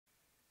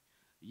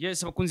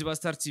Yes, abakunzi ba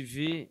Star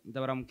TV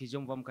ndabaramukije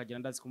mva mukagira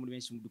ndazi ko muri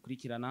benshi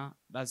mudukurikirana,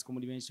 ndazi ko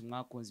muri benshi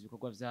mwakonze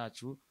ibikorwa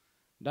vyacu,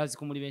 ndazi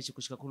ko muri benshi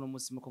kushika kuri no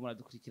munsi muko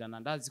muradukurikirana,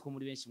 ndazi ko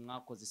muri benshi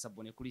mwakoze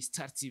sabone kuri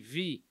Star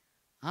TV.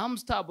 I'm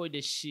Starboy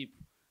the Sheep.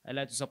 I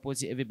like to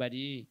support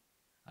everybody.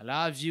 I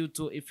love you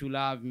too if you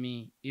love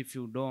me. If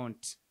you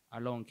don't, I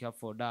don't care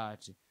for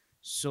that.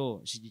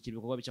 So, shigikira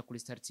ibikorwa bica kuri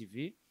Star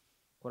TV.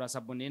 Kora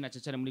sabone na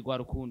cyane muri gwa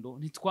rukundo.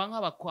 Ntitwanka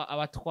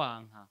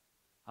abatwanka.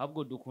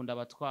 Ahubwo dukunda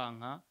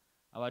abatwanka.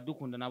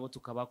 Abadukunda nabo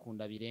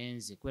tukabakunda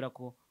birenze kubera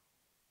ko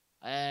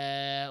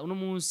uno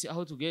munsi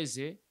aho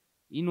tugeze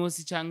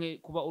inosi canke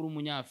kuba uri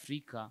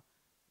umunyafrika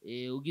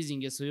ugize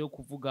ingeso yo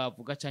kuvuga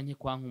canke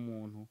kwanka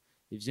umuntu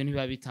ivyo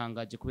ntibiba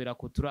bitangaje kubera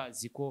ko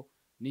turazi ko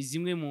ni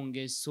zimwe mu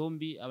ngeso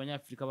mbi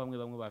abanyafrika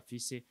bamwe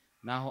bafise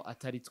naho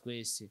atari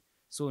twese.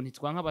 So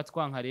ntitwanka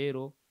abatwanka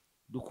rero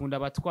dukunda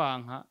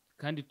abatwanka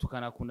kandi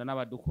tukanakunda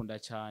n'abadukunda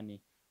cyane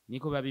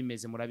niko biba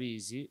bimeze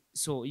murabizi.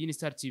 So iyi ni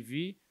Star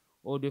TV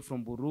all the way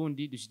from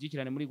Burundi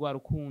dushigikirane muri gwa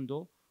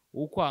rukundo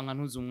ukwanka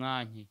ntuzi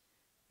umwanke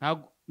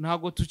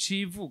ntago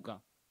tucivuga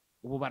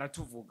ubu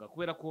baratuvuga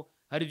kubera ko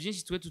hari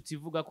byinshi twe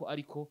tutivuga ko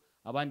ariko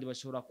abandi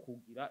bashobora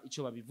kugira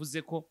ico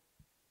babivuze ko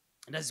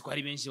ndazi ko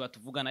hari benshi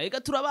batuvugana ega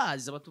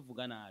turabazi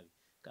abatuvuga nabi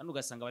kandi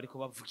ugasanga bariko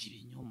bavuga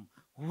ibinyoma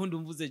ubundi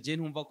umvuze je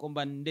ntumva ko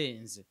mba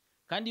ndenze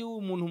kandi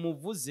umuntu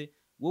muvuze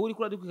wowe uri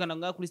kuradukwikana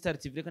ngaha kuri Star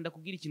TV reka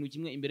ndakubwira ikintu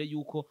kimwe imbere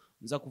yuko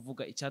nza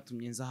kuvuga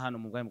icyatumye nza hano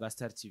mu bwa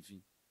Star TV.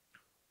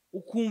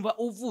 Ukumva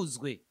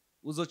uvuzwe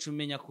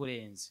uzocumenya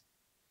kurenze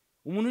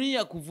umuntu ni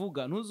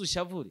yakuvuga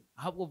ntuzushavure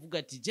ahubwo uvuga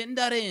ati je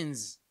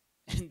ndarenze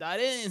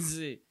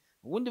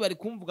ubundi bari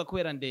kumvuga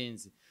kubera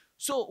ndenze.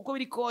 So uko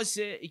biri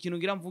kose ikintu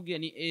ngira mvuge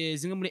ni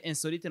zimwe muri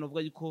Insolites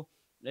novuga yuko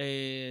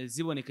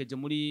zibonekeje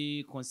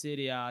muri concert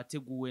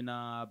yateguwe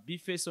na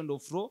Bface on the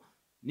floor.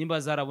 Nimba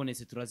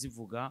zarabonetse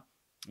turazivuga,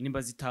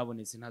 nimba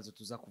zitabonetse ntazo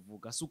tuza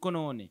kuvuga suko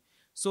none.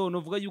 So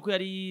novuga yuko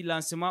yari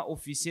lancement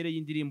officiel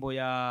y'indirimbo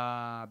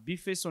ya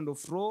Bface on the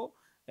floor.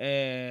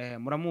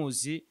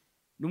 Muramuzi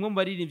numwe mu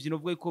baririmbyi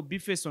novuga yuko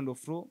Bface on the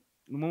floor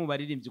numwe mu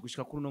baririmbyi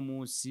gushika kuri no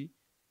munsi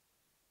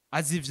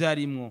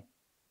azivyarimwo.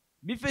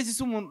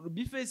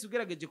 Bface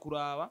ugerageje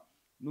kuraba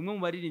numwe mu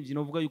baririmbyi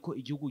novuga yuko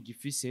igihugu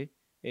gifise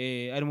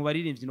ari mu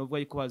baririmbyi novuga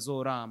yuko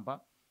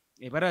bazoramba.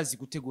 Barazi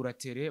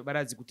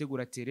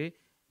gutegura tere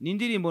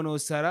n'indirimbo no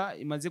sara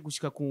imaze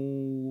gushika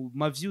ku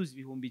ma views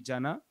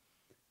 100,000.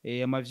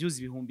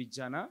 Views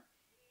 100,000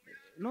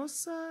 no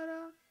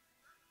sara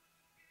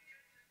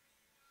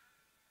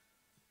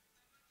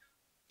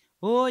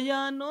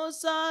oya no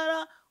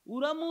sara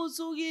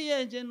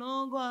uramusugiye je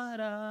no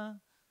gwara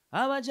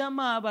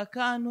abajama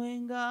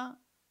bakantwenga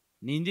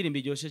ni indirimbo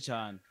iryoshe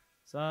cyane.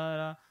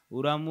 Sara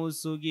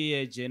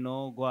uramusugiye je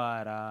no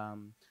gwara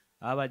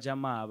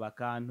abajama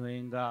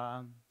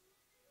bakantwenga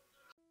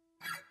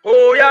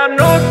oya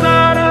no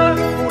sara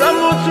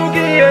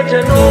uramusugiye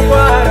je no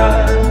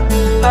gwara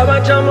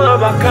abajama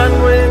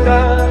bakantwenga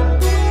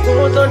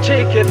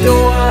ntuzoncike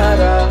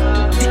byohara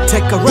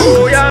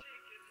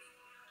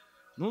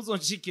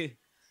ntuzoncike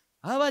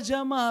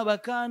abajama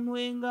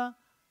bakantwenga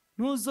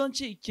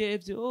ntuzoncike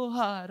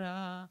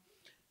byohara.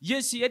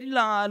 Yes yari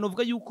la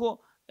novuga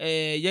yuko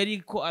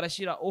yariko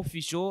arashira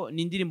official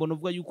ni indirimbo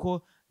novuga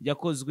yuko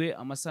yakozwe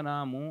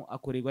amasanamu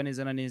akorerwa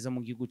neza na neza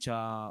mu gihugu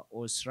ca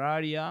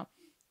Australia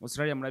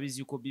murabizi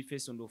yuko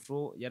Bface on the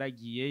floor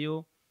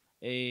yaragiyeyo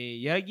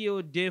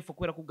defo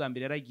kubera ko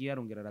bwambere yaragiye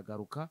arongera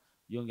aragaruka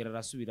yongera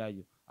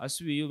arasubirayo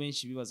asubiyeyo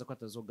benshi bibaza ko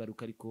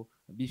atazogaruka ariko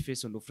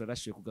Bface on the floor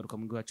arashiye kugaruka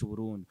mu gihugu cyacu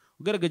Burundi.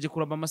 Ugerageje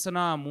kuraba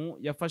amasanamu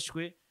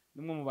yafashwe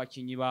numwe mu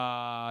bakinyi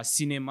ba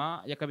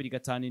cinema ya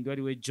 2005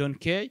 ari we John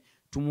K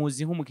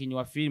tumuzi nk'umukinyi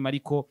wa film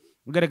ariko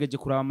ugerageje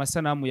kuraba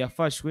amasanamu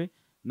yafashwe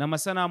na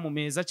amasanamu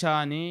meza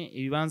cyane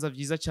ibibanza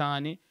vyiza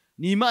cyane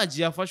ni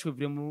image yafashwe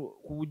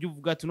ku buryo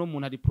uvuga ati no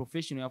muntu ari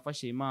professional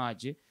yafashe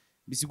image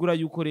bisigura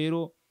yuko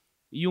rero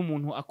iyo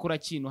umuntu akora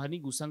kintu hari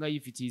gusanga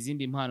yifitiye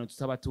izindi impano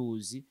tutaba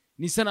tuzi.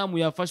 Ni sanamu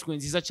yafashwe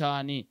nziza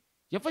cyane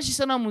yafashe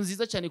isanamu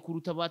nziza cyane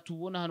kuruta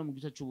batubona hano mu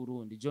gihugu cyacu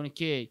Burundi. John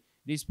K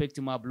respect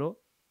my bro.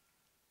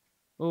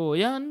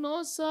 Oya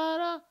no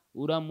sara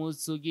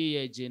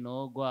uramusugiye je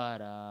no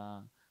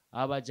gwara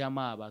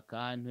abajama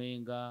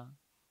bakantwenga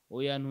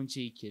oya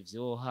ntuncike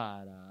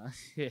vyohara.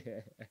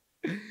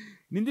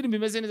 Nindirimbo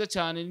imeze neza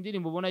cyane,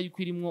 nindirimbo ubona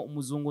yuko irimwo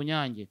umuzungu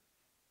nyange.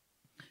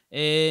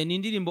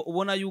 Nindirimbo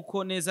ubona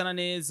yuko neza na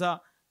neza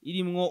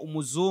irimwo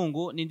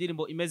umuzungu,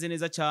 nindirimbo imeze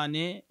neza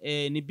cyane.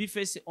 Ni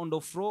Bface on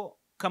the floor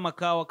kama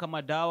kawa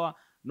kama dawa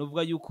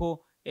novuga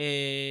yuko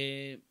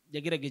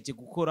yagerageje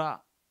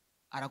gukora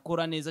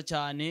arakora neza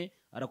cyane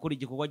arakora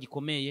igikorwa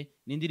gikomeye.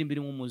 Nindirimbo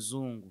irimwo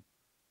umuzungu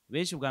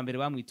benshi bwa mbere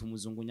bamwita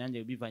umuzungu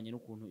nyange bivanye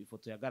n'ukuntu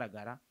ifoto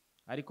yagaragara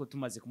ariko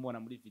tumaze kumubona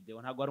muri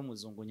video ntago ari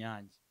umuzungu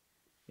nyange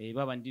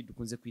babandi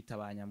dukunze kwita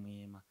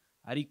abanyamwema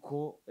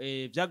ariko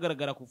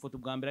byagaragara ku foto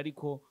bwa mbere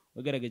ariko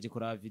wagerageje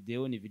kuraba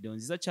video ni video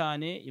nziza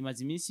cyane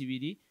imaze iminsi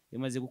 2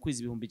 imaze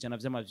gukwiza 100,000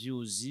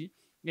 vy'amaviews.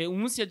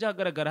 Umunsi yaje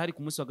hagaragara hari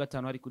ku munsi wa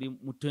gatanu hari kuri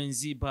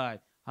Mutonzi bar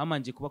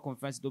hamanje kuba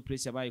conference de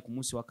presse yabaye ku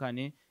munsi wa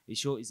kane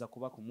isho iza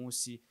kuba ku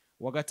munsi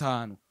wa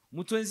gatanu.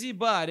 Mutwenzi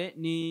bare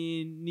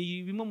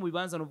ni bimwe mu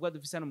bibanza novuga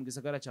dufise hano mu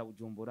gisagara ca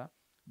Bujumbura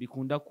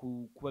bikunda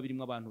kuba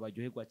birimo abantu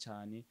baryoherwa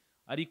cyane,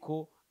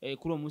 ariko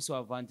kuri uwo munsi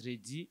wa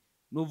vendredi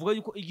novuga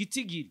yuko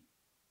igitigiri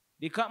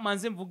reka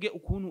manze mvuge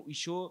ukuntu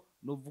isho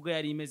novuga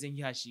yari imeze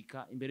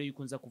nkihashika imbere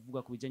yuko nza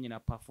kuvuga kubijanye na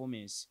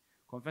performance.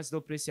 Conference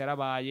de presse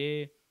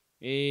yarabaye,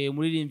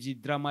 umuririmbyi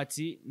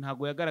Dramati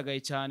ntago yagaragaye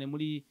cyane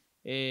muri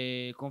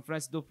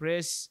conference de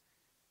presse.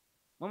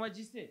 Mama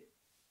Jiste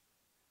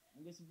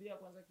ungesubiria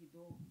kwanza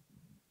kidogo,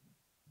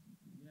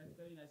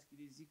 ninataka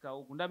inasikilizika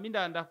huko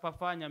ndaminda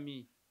ndapafanya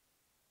mimi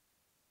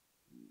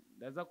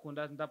ndaza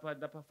kunda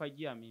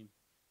ndapafagia mimi.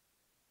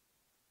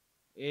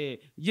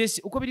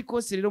 Yes, uko biri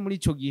kose rero muri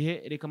ico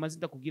gihe reka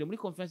mazinda kugira muri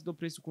conference de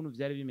presse ukuntu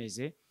vyari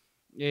bimeze.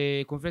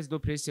 Conference de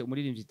presse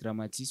umuririmbyi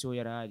Dramati so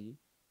yarari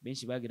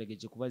benshi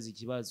bagerageje kubaza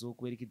ikibazo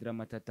kubera iki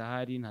Dramati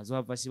atahari ntazo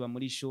hava siba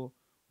muri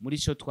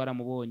show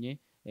twaramubonye.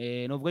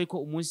 Novuga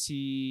yuko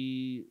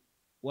umunsi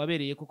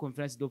wabereye ko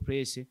conference de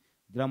presse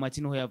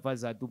Dramati no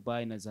yavaza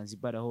Dubai na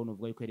Zanzibar aho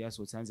novuga yuko yari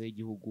yasohotse hanze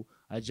y'igihugu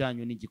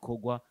ajanywe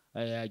n'igikorwa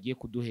agiye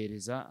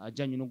kuduhereza,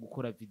 ajanywe no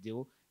gukora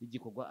video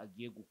n'igikorwa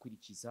agiye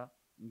gukurikiza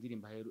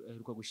indirimbo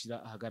aheruka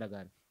gushira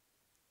ahagaragara.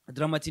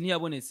 Dramati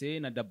ntiyabonetse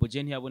na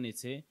Douuble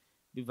ntiyabonetse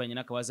bivanye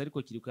n'akabaza,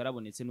 ariko Kirikou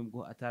yarabonetse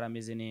nubwo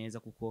atarameze neza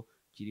kuko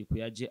Kirikou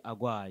yaje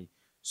agwaye.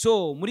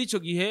 So muri ico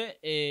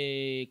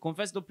gihe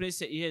conference de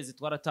presse iheze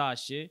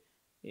twaratashe,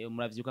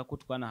 muravyuka ko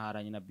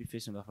twanaharanye na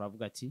Bifeso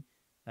ndavuga ati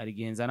hari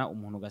gihenzana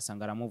umuntu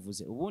gasanga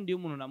aramuvuze, ubundi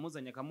umuntu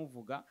namuzanye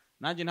akamuvuga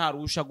nanje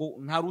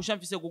ntarusha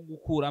mfise go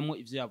gukuramo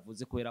ivyo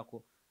yavuze kubera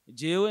ko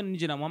jewe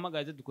nije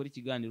namuhamagaje dukora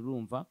ikiganiro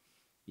urumva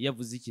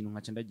yavuze ikintu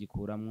nkaca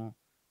ndagikuramwo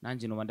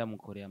nanje no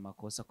bandamukoreye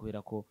amakosa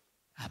kubera ko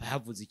aba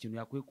yavuze ikintu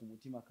yakuye ku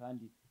mutima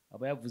kandi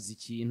aba yavuze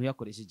ikintu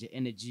yakoresheje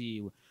energy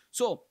yiwe.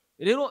 So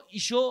rero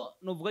isho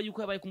novuga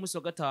yuko yabaye ku munsi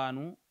wa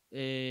gatanu,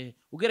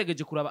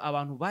 ugerageje kuraba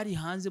abantu bari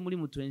hanze muri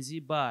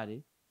Mutwenzi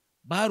bare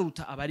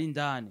baruta abari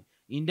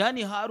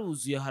indani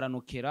haruzuye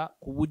haranokera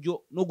ku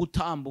buryo no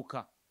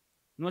gutambuka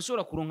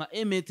ntibashobora kuronka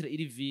 1 metre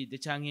iri vide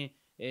canke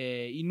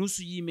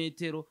inusu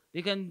y'imetero,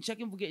 reka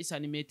nshaka mvuge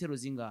isanimetero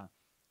zingahe,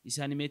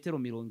 isanimetero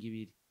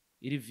 200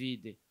 iri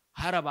vide.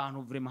 Hari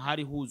abantu vraiment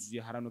hari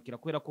huzuye haranokera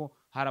kubera ko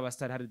hari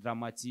abastar, hari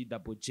Dramati,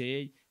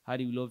 Douuble,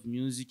 hari We Love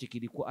Music,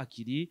 Kirikou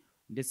akiri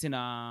ndetse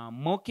na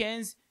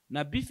Mokens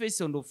na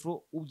Bifeso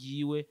ndofro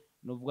ubyiwe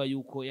novuga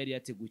yuko yari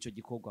yateguye ico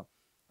gikorwa.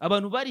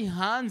 Abantu bari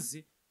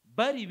hanze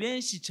bari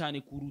benshi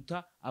cyane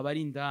kuruta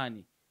abari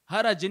indani,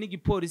 haraje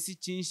n'igipolisi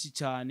cyinshi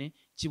cyane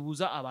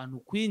kibuza abantu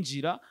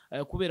kwinjira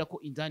kubera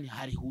ko indani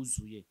hari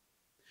huzuye.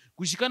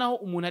 Gushika naho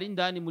umuntu ari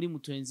indani muri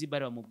Mutwenzi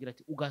bari bamubwira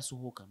ati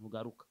ugasohoka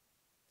ntugaruka.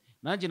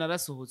 Nanje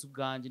narasohotse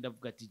ubwanje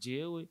ndavuga ati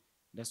jewe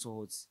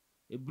ndasohotse.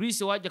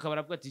 Brice waje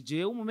akabaravuga ati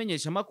jewe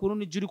umumenyesha makuru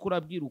ni juri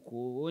kurabwira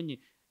ukonye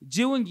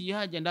jewe ngiye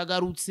hajya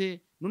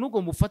ndagarutse none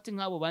ugo mufate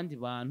nk'abo bandi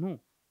bantu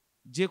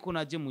je ko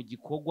naje mu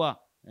gikorwa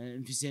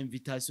mfise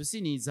invitation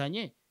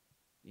sinizanye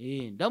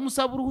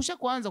ndamusaba uruhusha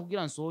kwanza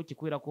kugira nsohoke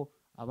kubera ko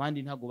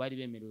abandi ntago bari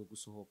bemerewe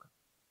gusohoka.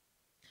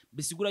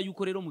 Bisigura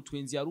yuko rero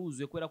Mutwenzi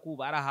yaruzuye kubera ko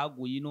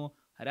barahaguye ino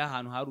hari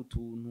ahantu hari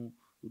utuntu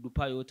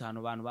udupayo tano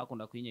abantu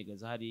bakunda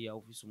kwinyegeza hari ya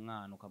office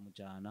umwana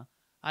ukamujana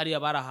hari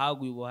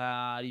abarahaguye ubo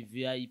hari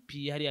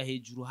VIP hari ya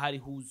hejuru hari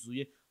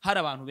huzuye hari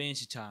abantu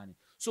benshi cyane.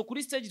 So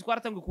kuri stage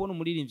twaratangiye kubona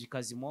umuririmbyi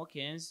kazi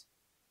Mokens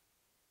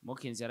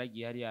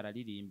yaragiye hari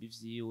araririmba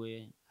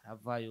ivyiwe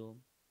aravayo.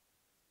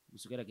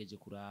 Musugerageje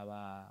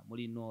kuraba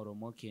muri Noro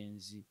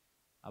Mokens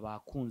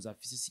abakunza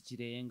afise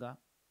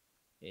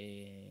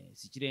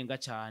sikirenga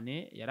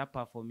cyane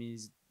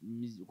yaraperformance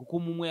kuko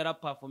umwe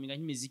yaraperforminga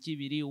nk'imiziki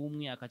ibiri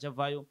umwe akaja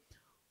vayo.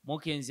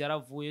 Mokens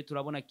yaravuye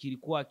turabona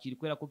Kirikou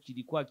kwera ko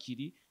Kirikou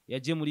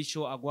yaje muri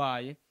show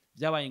agwaye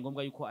byabaye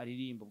ngombwa yuko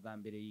aririmba bwa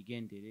mbere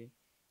yigendere.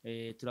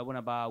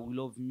 Turabona ba We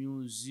Love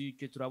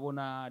Music,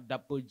 turabona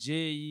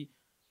Douuble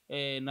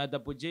na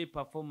Douuble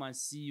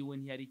performance yiwe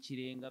ntiyari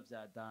kirenga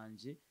bya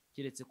danje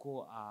kiretse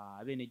ko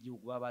abene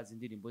gihugu babazi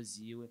indirimbo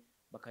ziwe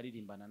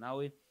bakaririmbana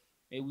nawe.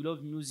 We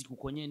Love Music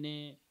uko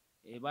nyene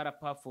bara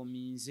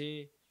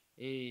performinze,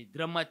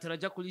 Dramati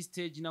raja kuri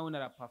stage nawe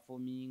nara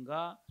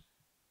performinga.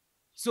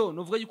 So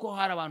novuga yuko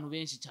hari abantu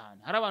benshi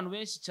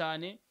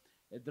cyane,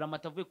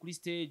 Dramati avuye kuri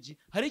stage.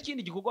 Hari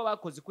ikindi gikorwa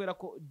bakoze kwera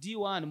ko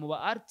D1 mu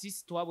ba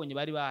artist twabonye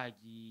bari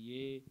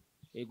bagiye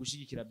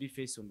gushigikira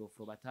Bifeso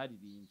ndofro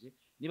bataririmbye.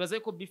 Nibaza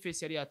yuko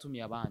Bifeso yari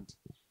yatumiye abandi.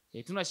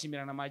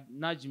 Tunashimira na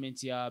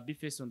management ya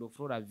Bifeso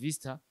ndofro la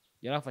Vista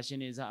yarafashe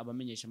neza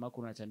abamenyesha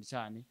makuru na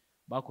cyane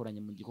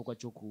bakoranye mu gikorwa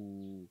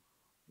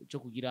cyo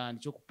kugira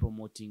cyo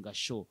kupromotinga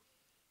show.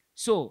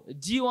 So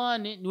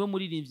D1 niwe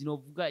muririmbyi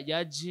novuga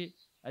yaje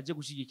aje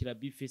gushigikira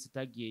Bifeso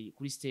tagiye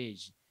kuri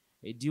stage.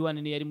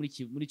 D1 ni yari muri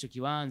ico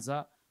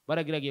kibanza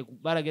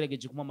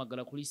baragerageje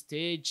kumamagara kuri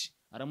stage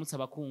aramutsa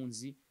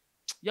abakunzi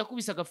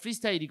yakubisaga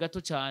freestyle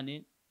gato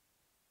cyane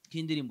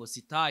k'indirimbo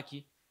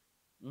Sitaki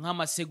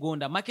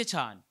nk'amasegonda make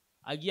cyane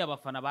agiye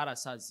abafana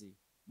barasaze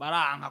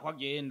baranka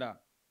kwagenda.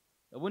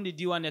 Ubundi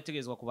D1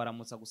 yategezwa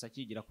kubaramutsa gusa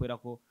kigira kwera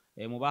ko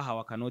mu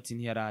bahawe akanoti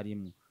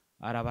ntiyararimo.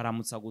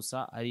 arabaramutsa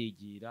gusa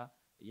arigira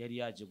yari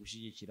yaje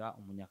gushigikira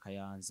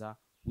umunyakayanza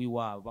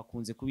wiwabo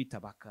bakunze kubita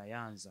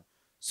bakayanza.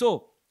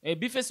 So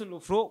Bface on the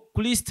floor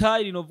kuri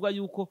style novuga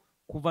yuko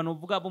kuva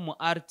novuga bo mu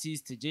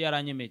artist je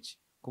yaranyemeje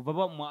kuva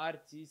bo mu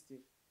artist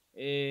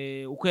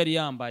uko yari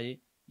yambaye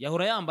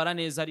yahora yambara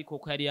neza ariko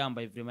uko yari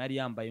yambaye vraiment yari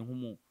yambaye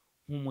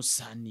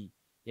nk'umusani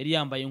yari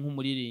yambaye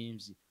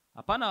nk'umuririmbyi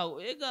apana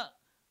ega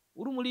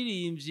uri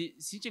umuririmbyi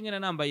sice ngena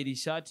nambaye iri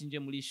shati nje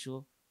muri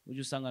show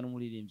uje usanga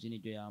n'umuririmbyi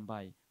niryo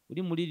yambaye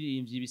uri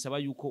muririmbyi bisaba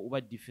yuko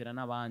uba different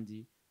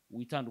n'abandi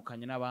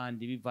witandukanye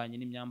n'abandi bivanye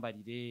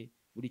n'imyambarire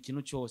buri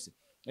kintu cyose.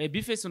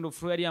 Bface on the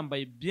floor yari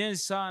yambaye bien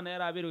sana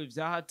yari aberewe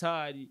vya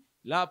hatari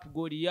rap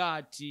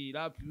Goliath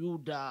rap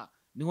Yuda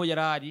niho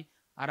yarari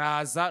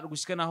araza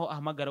gushika naho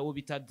ahamagara uwo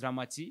bita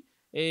Dramati.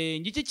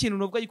 Ngiki kintu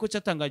novuga yuko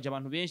cyatangaje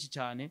abantu benshi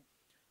cyane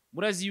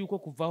murazi yuko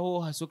kuvaho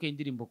hasoke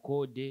indirimbo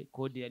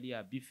code yari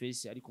ya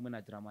Bface ari kumwe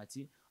na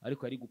Dramati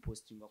ariko yari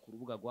gupostinga ku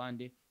rubuga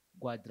rwande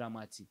rwa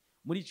Dramati.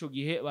 Muri ico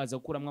gihe baza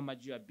gukuramwe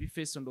amaji ya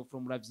Bface on the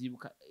floor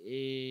muravyibuka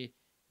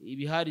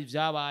ibihari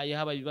vyabaye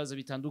haba ibibazo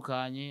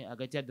bitandukanye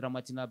hagati ya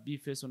Dramati na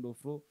Bface on the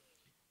floor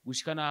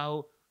gushika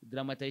naho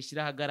Dramati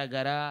ayishira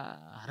hagaragara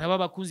haraba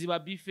abakunzi ba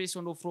Bface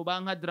on the floor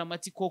banka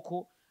Dramati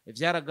koko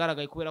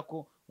vyaragaragaye kubera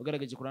ko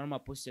bagaragaje kurana ama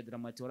post ya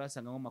Dramati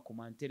warasanga nko ma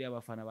commentaire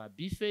y'abafana ba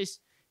Bface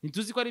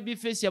ntituzi ko ari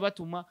Bface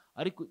yabatuma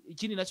ariko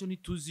ikindi naco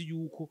ntituzi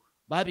yuko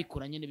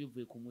babikoranye ne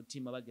bivuye ku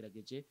mutima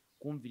bagerageje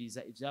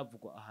kumviriza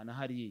ivyavugwa ahana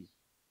hariye.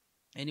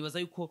 Nibaza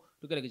yuko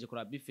tugerageje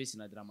kora Bface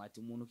na Dramati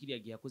umuntu kiriya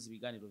gihe yakoze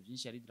ibiganiro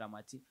byinshi ari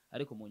Dramati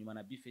ariko mu nyuma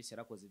na Bface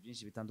yarakoze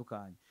byinshi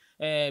bitandukanye.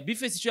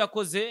 Bface cyo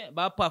yakoze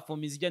ba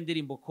performance ijya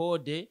ndirimbo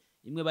code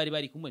imwe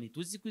bari kumwe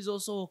ntituzi ko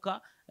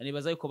izosohoka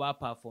nibaza yuko ba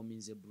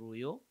performance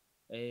bruyo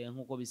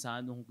nkuko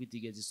bisanzwe nkuko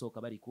itigeze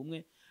isohoka bari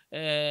kumwe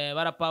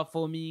bara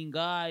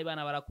performinga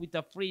ibana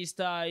barakubita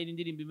freestyle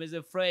indirimbo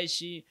imeze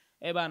fresh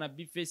bana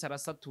Bface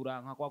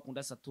arasatura nka kwa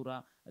kunda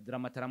satura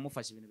Dramati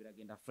aramufasha ibintu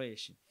biragenda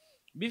fresh.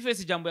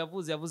 Bface jambo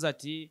yavuze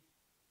ati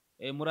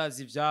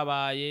murazi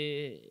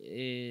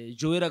vyabaye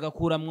Joel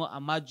agakuramwo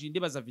amaji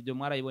ndibaza video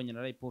mwarayibonye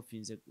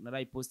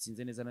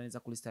narayipostinze neza neza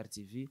kuri Star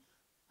TV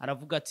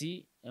aravuga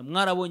ati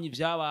mwarabonye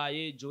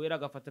vyabaye Joel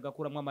agafata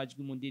agakuramwo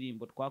amajwi mu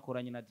ndirimbo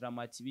twakoranye na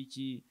Dramati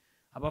biki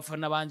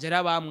abafana banje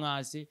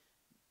bamwase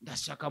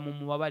ndashaka mu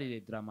mubabarire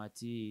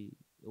Dramati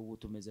ubu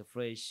tumeze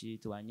fresh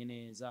tubanye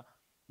neza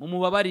mu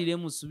mubabarire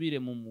musubire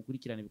mu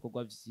mukurikirana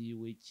ibikorwa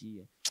vyiwe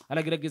kiye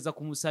aragerageza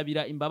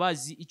kumusabira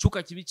imbabazi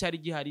icuka kibi cyari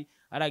gihari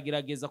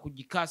aragerageza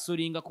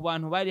kugikasoringa ku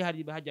bantu bari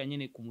hari hajyanye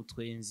ne ku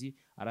mutwenzi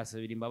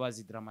arasabira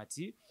imbabazi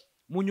Dramati.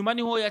 Mu nyuma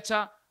niho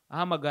yaca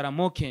ahamagara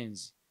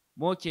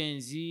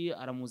Mokenzi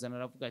aramuzana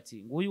aravuga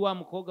ati nguyu wa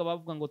mukobwa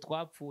bavuga ngo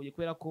twapfuye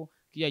kubera ko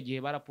kiya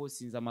gihe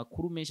barapostinza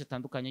amakuru menshi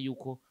atandukanye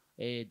yuko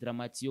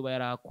Dramati yo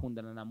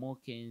yarakundana na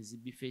Mokenzi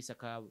Bface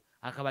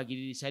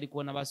akabagiririsha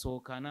ariko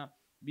nabasohokana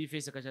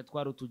Bface akaca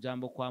twara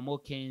utujambo kwa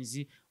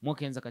Mokenzi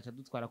akaca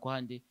dutwara kwa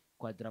hande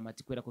kwa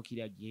Dramati kwera ko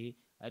kiriya gihe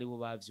ari bo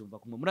bavyumva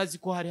kumwe. Murazi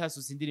ko hari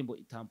hasusa indirimbo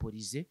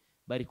itamporize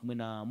bari kumwe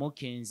na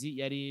Mokenzi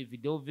yari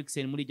video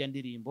vixen muri ijya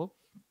ndirimbo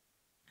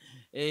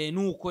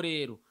nuko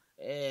rero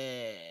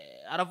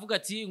aravuga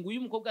ati nguyu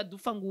umukobwa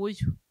dufa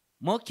nguyu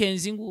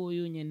Mokenzi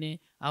nguyu nyene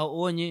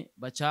aho onye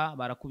baca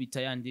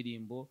barakubita ya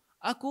ndirimbo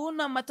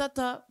akuna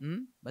matata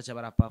baca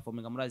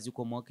baraperforminga. Murazi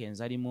ko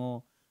Mokenzi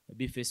arimo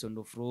Bface on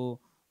the floor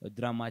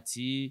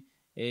Dramati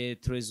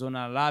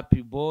Trezona Rap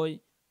Boy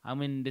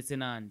hamwe ndetse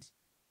nandi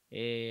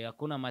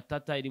akuna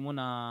matata irimo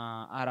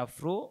na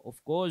Arafro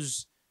of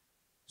course.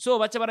 So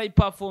bacha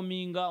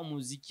barayiperforminga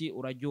umuziki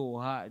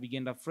uraryoha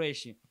bigenda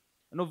fresh.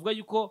 Novuga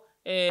yuko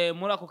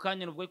muri ako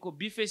kanya novuga yuko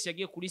Bface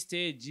yagiye kuri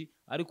stage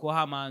ariko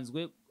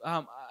hamanzwe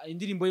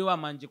indirimbo yo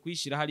wamanje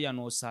kuyishira hari ya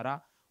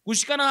Nosara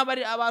gushikana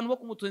habari abantu bo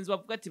kumutwenzi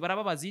bavuga ati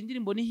barababaza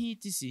indirimbo ni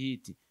hit si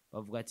hit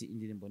bavuga ati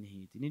indirimbo ni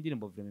hit ni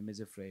indirimbo vraiment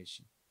imeze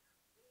fresh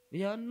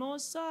ya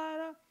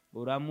Nosara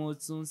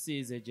uramutse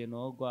unsize je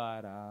no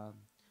gwara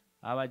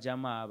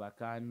abajama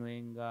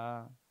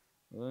bakantwenga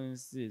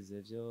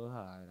unsize byo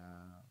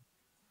hara.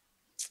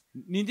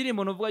 Ni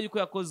indirimbo novuga yuko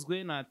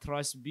yakozwe na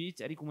Trash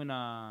Beat ari kumwe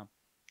na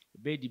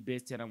Bedi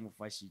Best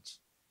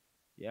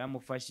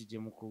yaramufashije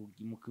mu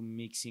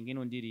mixing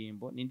ino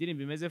ndirimbo. Ni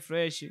indirimbo imeze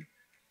fresh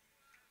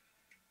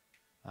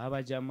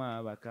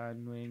abajama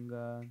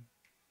bakantwenga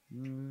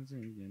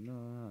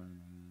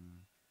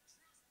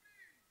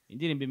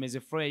indirimbo imeze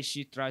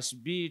fresh Trash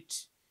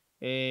Beat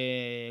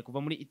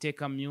kuva muri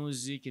Iteka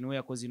Music niwe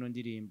yakoze ino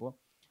ndirimbo.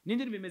 Ni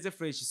indirimbo imeze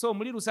fresh. So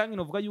muri rusange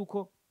novuga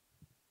yuko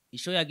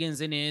isho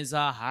yagenze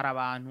neza hari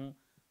abantu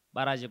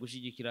baraje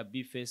gushigikira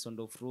Bface on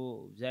the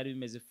floor byari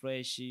bimeze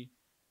fresh.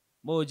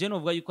 Je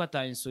novuga yuko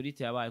ata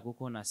Insolite yabaye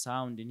kuko na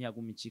sound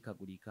ntiyaguma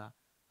icikagurika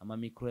ama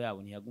micro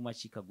yabo ntiyaguma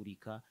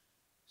acikagurika.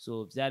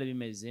 So byari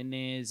bimeze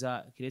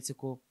neza kiretse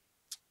ko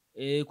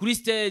kuri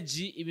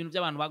stage ibintu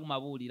by'abantu baguma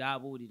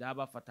burira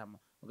bafatama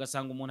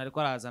ugasanga umuntu ariko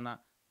arazana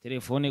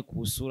telefone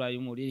ku sura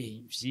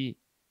y'umuririmbyi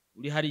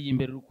uri hari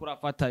imbere uriko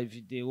urafata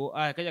video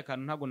kajya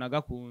kantu ntago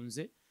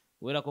nagakunze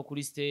wera ko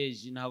kuri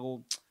stage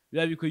ntago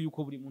biba bikwiye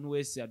yuko buri muntu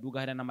wese aduga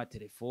hari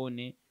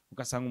n'amatelefone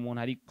ugasanga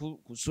umuntu ari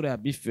kusura ya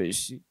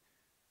bifesh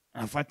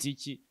afata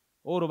iki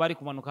oro bari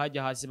kumanuka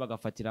hajya hasi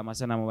bagafatira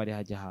amasanamu bari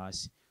hajya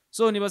hasi.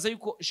 So nibaza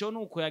yuko show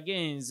nuko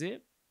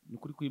yagenze ni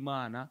kuri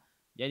kw'Imana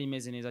yari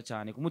imeze neza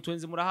cyane ku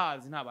mutwenzi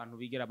murahazi nta bantu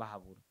bigera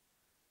bahabura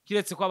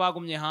kiretse ko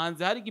abagumye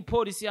hanze hari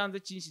igipolisi hanze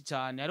cyinshi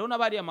cyane hariho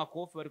n'abari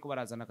amakofi bariko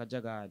barazana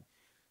akajagari.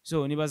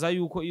 So nibaza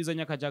yuko iyo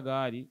uzanye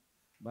akajagari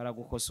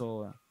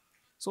baragukosora.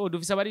 So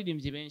dufise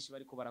abaririmbyi benshi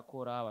bariko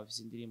barakora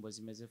bafise indirimbo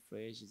zimeze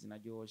fresh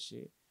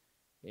zinaryoshe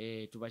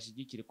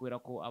tubashigikire kubera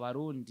ko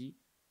abarundi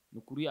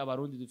nukuri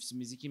abarundi dufise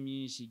imiziki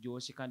myinshi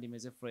iryoshe kandi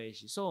imeze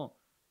fresh. So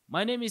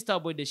my name is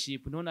Starboy the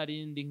Ship none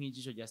arindi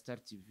nk'ijisho rya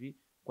Star TV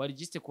kwari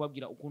giste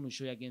kubabwira ukuntu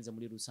show yagenze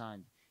muri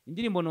rusange.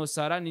 Indirimbo no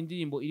Sara ni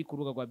indirimbo iri ku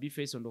rubuga rwa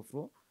Bface on the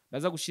floor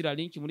ndaza gushira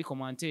link muri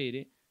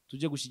commentaire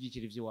tuje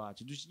gushigikira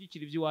ivy'iwacu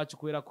dushigikira ivy'iwacu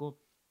kubera ko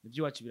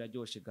ivy'iwacu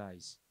biraryoshe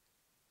guys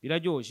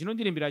biraryoshe ino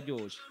ndirimbo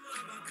biraryoshe.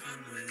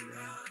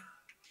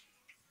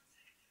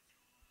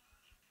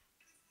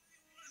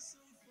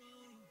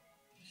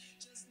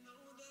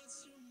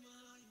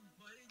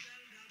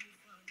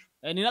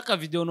 Ni naka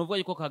video novuga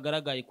yuko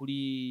kagaragaye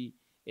kuri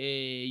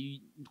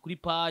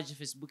page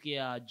Facebook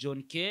ya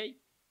John K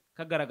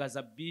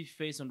kagaragaza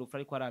Bface on the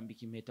floor ko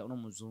arambika impeta uno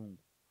muzungu.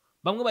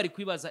 Bamwe bari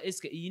kwibaza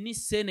eske iyi ni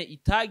scene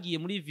itagiye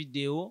muri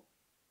video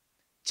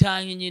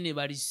cyangwa nyene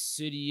bari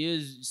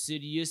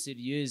serious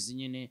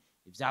nyene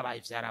ivyabaye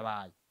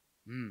vyarabaye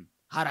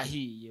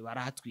harahiye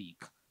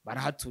barahatwika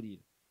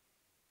barahaturira.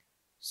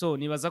 So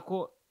nibaza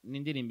ko ni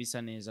indirimbo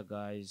isa neza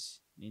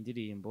guys ni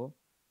indirimbo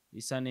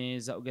isa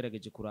neza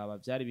ugerageje kuraba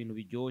byari ibintu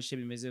biryoshe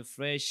bimeze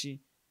fresh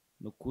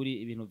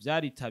nukuri ibintu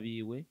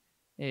byaritabiwe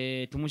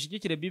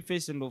tumushigikire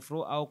Bface on the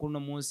floor aho kuri no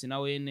munsi na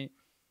wene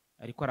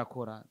ariko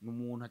arakora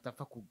n'umuntu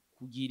atapfa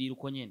kugirira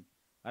uko nyene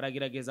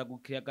aragerageza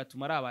gukira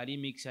gatuma ari aba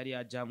remix ari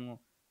yajamwo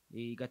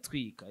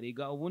igatwika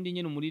rega ubundi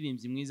nyene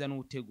umuririmbyi mwiza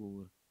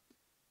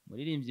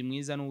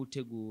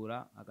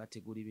n'utegura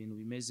agategura ibintu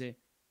bimeze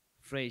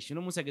fresh.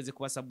 No musageze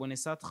kuba s'abonner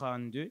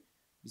 132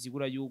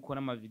 bisigura yuko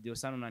n'ama video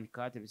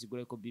 194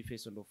 bisigura yuko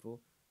Bface on the floor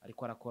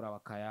ariko arakora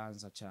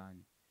bakayanza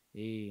cyane.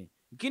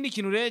 Ikindi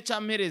kintu rero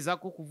cyampereza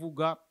ko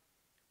kuvuga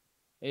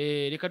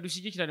reka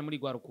dushigikirane muri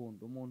gwa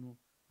rukundo umuntu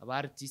aba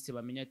artiste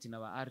bamenya ati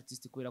naba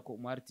artiste kubera ko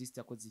umu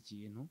artiste akoze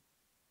ikintu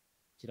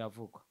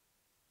kiravuga.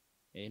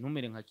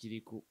 Ntumere nka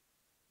Kirikou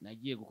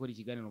nagiye gukora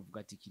ikiganiro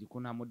uvuga ati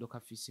Kirikou nta modoka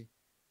afise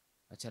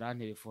acara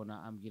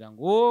telefona ambwira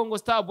ngo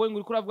Starboy ngo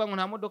uriko uravuga ngo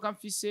nta modoka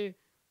mfise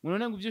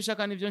none ngo ivyo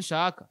ushaka nivyo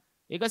nshaka.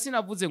 Ega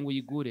sinavuze ngo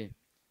uyigure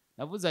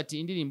navuze ati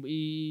indirimbo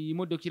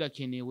imodoka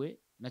irakenewe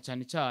na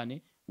cyane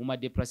cyane mu ma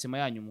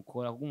déplacement yanyu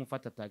mukora kuko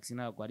umufata taxi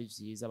ntabwo ari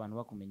vyiza abantu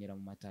bakumenyera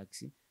mu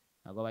mataxi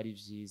ntabwo bari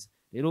vyiza.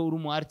 Rero uri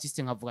umu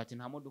artiste nkavuga ati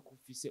nta modoka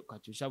ufise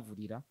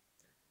ukacyushavurira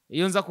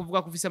iyo nza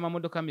kuvuga ko ufise ama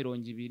modoka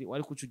 200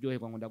 wari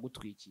kucuryoherwa ngo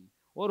ndagutwikiye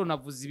oro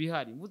navuze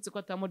ibihari mvuze ko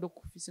ata modoka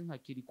ufise nka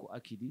Kirikou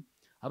akiri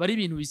abari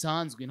ibintu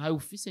bisanzwe ntayo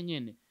ufise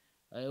nyene.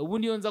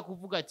 Ubundi iyo nza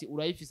kuvuga ati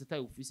urayifise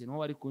atayo ufise no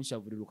wari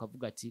kunshavurira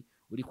ukavuga ati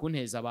uri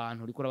kunteza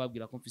abantu uri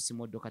kurababwira ko mfise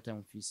imodoka atayo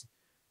mfise.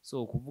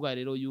 So kuvuga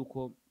rero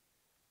yuko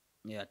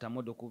ata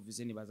modoka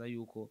ufise nibaza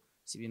yuko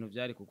si ibintu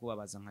byari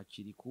kukubabaza nka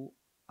Kirikou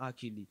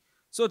akiri.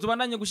 So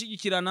tubandanye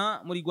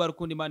gushigikirana muri gwa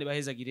rukundo Imana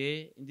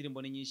bahezagire.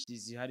 Indirimbo ni nyinshi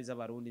zihari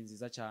z'abarundi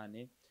nziza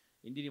cyane.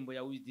 Indirimbo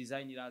ya Wiz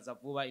Design iraza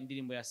vuba,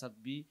 indirimbo ya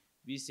Zabaye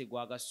bise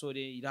gwa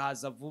gasore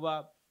iraza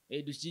vuba.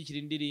 Dushigikira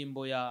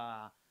indirimbo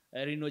ya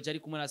Rino jari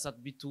kumwe na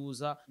Zabaye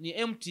tuza ni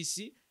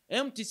MTC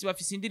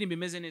bafise indirimbo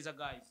imeze neza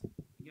guys.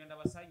 Ngira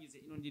ndabasangize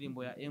ino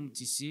ndirimbo ya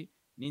MTC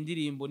ni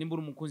indirimbo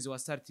nimbura umukunzi wa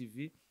Star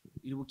TV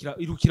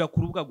irukira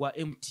ku rubuga rwa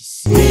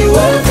MTC.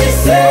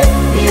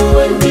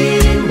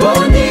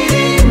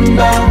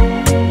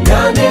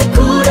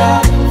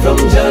 From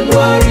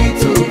January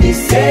to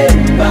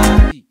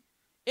December.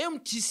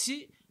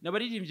 MTC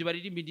nabaririmbye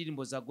baririmba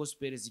indirimbo za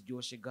gospel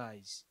ziryoshe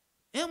guys.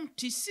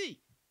 MTC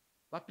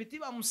bapeti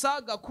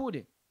bamusaga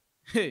kure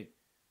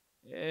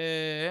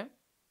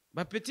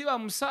bapeti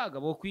bamusaga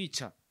bo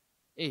kwica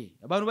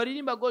abantu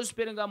baririmba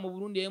gospel nga mu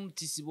Burundi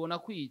MTC bona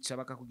kwica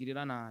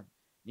bakakugirira nabi.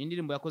 Ni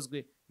indirimbo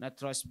yakozwe na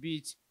Trash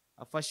Beat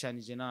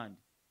afashanije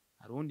nandi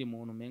harundi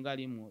muntu menga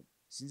arimwo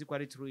sinzi ko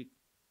ari Trick.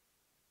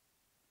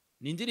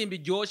 Ni indirimbo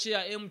iryoshe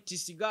ya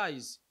MTC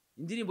guys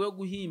indirimbo yo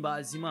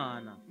guhimbaza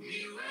Imana.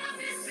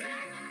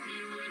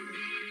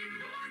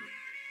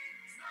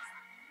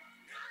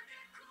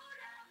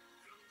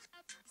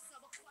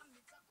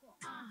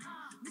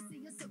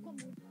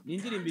 Ni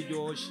indirimbo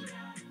iryoshe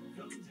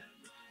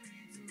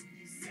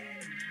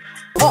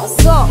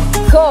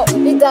soko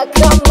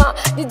idakama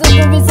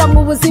ridudubiza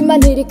mu buzima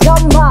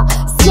ntirikama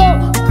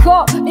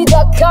soko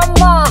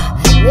idakama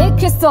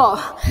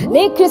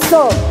ni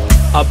Kristo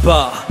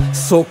aba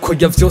soko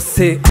ya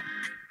vyose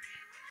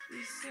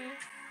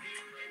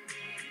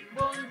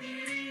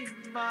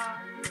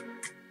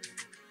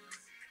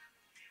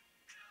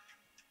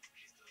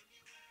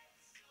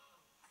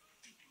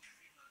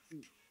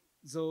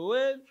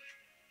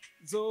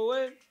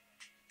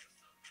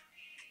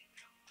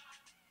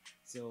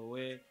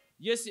Zoe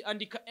yes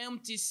andika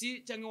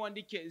MTC cyangwa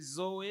wandike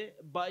Zoe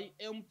by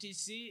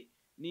MTC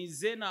ni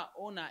Zena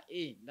Ona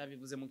E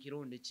ndabivuze mu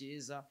kirundi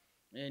cyiza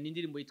ni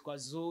indirimbo yitwa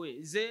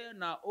Zoe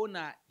Zena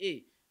Ona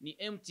E ni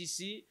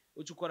MTC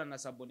ucukora na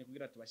Sabone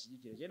kugira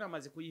tubashigikire je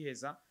namaze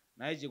kuyiheza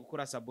naje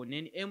gukora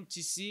Sabone ni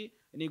MTC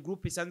ni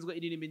group isanzwe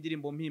iririmba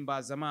indirimbo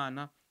mpimbaza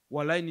mana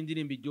wallahi ni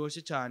indirimbo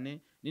iryoshe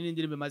cyane ni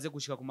indirimbo imaze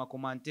gushika ku ma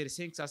commentaires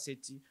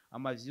 507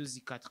 ama views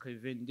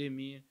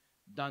 82000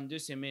 dans 2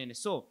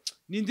 semaines so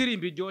ni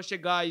indirimbo iryoshe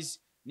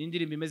guys ni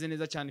indirimbo imeze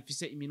neza cyane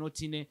ifise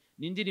iminota 4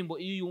 ni indirimbo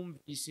iyo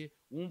yumvise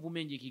wumva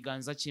umenge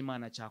ikiganza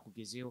cy'Imana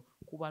cyakugezeho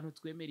ku bantu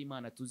twemera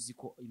Imana tuzi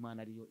ko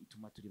Imana ariyo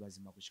ituma turi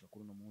bazima gushika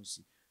kuri no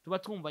munsi tuba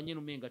twumva nyene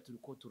umenga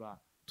turiko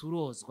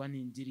turozwa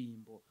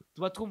n'indirimbo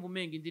tuba twumva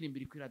umenga indirimbo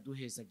iri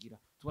kwiraduhezagira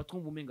tuba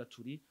twumva umenga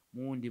turi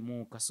mu wundi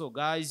muka so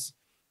guys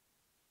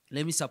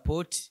let me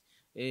support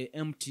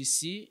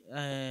MTC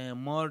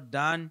more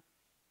than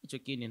icyo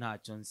kindi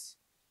ntacyo nzi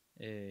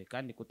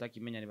kandi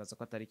kutakimenya nibaza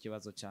ko atari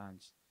kibazo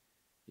cyanje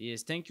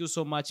yes thank you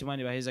so much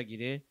mani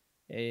bahezagire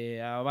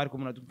abari ko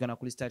muradukana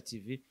kuri Star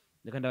TV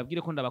reka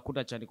ndababwire ko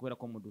ndabakunda cyane kubera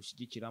ko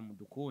mudushigikira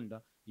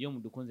mudukunda iyo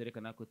mudukunze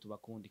reka nakwe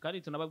tubakundi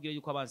kandi tunababwire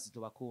yuko abanzi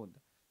tubakunda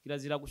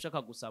kirazira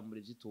gushaka gusambura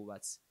ivyo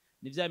tubatse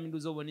ni vya mindu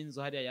uzobona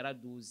inzo hariya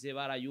yaraduze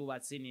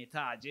barayubatse ni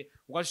etage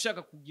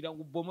ugashaka kugira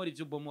ngo ubomore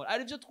ivyo bomora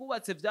ari byo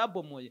twubatse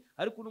vyabomoye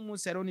ariko uno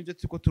munsi hariho nivyo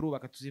turiko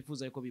turubaka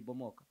tuzifuza yuko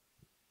bibomoka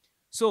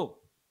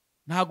so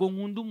ntago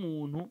nkunda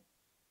umuntu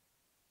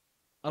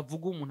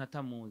avuga umuntu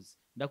atamuzi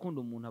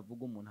ndakunda umuntu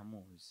avuga umuntu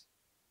amuzi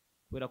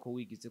kubera ko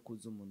wigize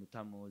kuza umuntu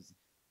utamuzi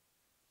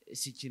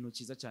si ikintu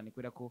cyiza cyane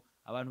kubera ko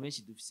abantu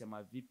benshi dufise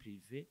ama vie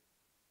privé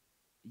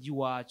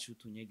yiwacu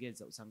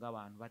tunyegeza usanga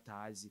abantu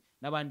batazi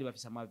nabandi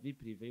bafise ama vie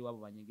privé yiwabo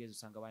banyegeza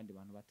usanga abandi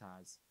bantu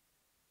batazi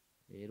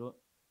rero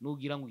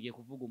nugira ngo ugiye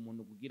kuvuga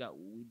umuntu kugira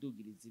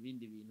widugiriza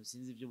ibindi bintu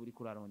sinzi ivyo buri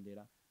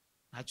kurarondera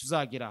ntacyo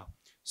uzageraho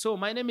so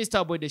my name is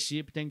Starboy the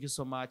Sheep thank you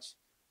so much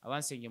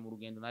abansenge mu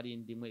rugendo nari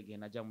ndimwe igihe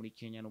najya muri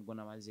Kenya nubwo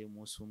namaze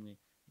umunsi umwe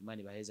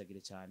Imana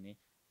ibahezagire cyane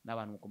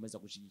n'abantu mukomeza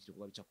gushigikira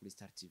kuba bica kuri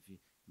Star TV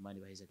Imana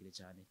ibahezagire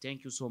cyane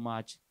thank you so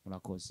much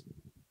murakoze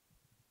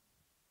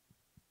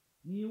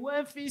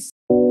niwe mfise